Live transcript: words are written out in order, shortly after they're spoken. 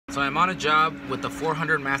So I'm on a job with the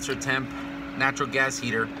 400 Mastertemp natural gas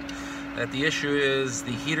heater. That the issue is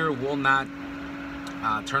the heater will not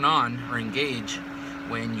turn on or engage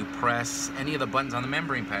when you press any of the buttons on the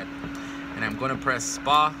membrane pad. And I'm going to press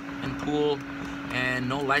spa and pool and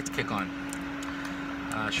no lights kick on,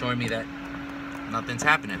 showing me that nothing's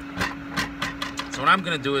happening. So what I'm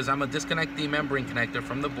going to do is I'm going to disconnect the membrane connector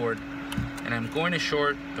from the board, and I'm going to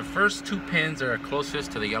short the first 2 pins that are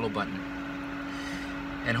closest to the yellow button.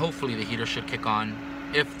 And hopefully the heater should kick on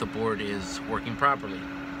if the board is working properly.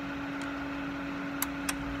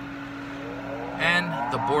 And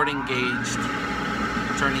the board engaged,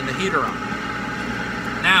 turning the heater on.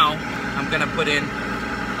 Now I'm going to put in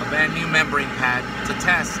a brand new membrane pad to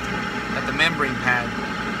test that the membrane pad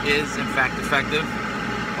is in fact effective.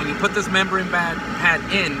 When you put this membrane pad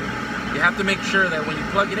in, you have to make sure that when you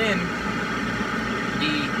plug it in,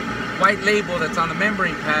 the white label that's on the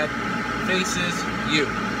membrane pad faces you.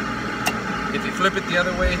 If you flip it the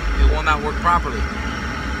other way, it will not work properly.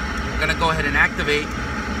 I'm going to go ahead and activate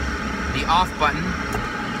the off button,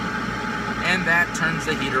 and that turns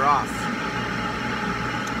the heater off.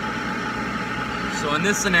 So in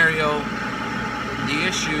this scenario, the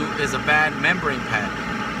issue is a bad membrane pad.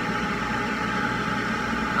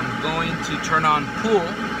 I'm going to turn on pool,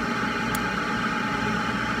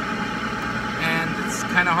 and it's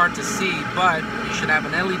kind of hard to see, but you should have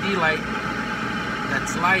an LED light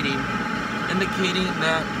that's lighting, indicating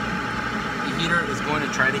that the heater is going to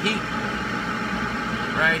try to heat.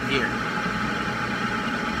 Right here.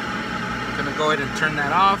 I'm going to go ahead and turn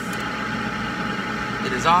that off.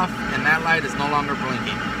 It is off, and that light is no longer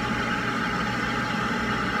blinking.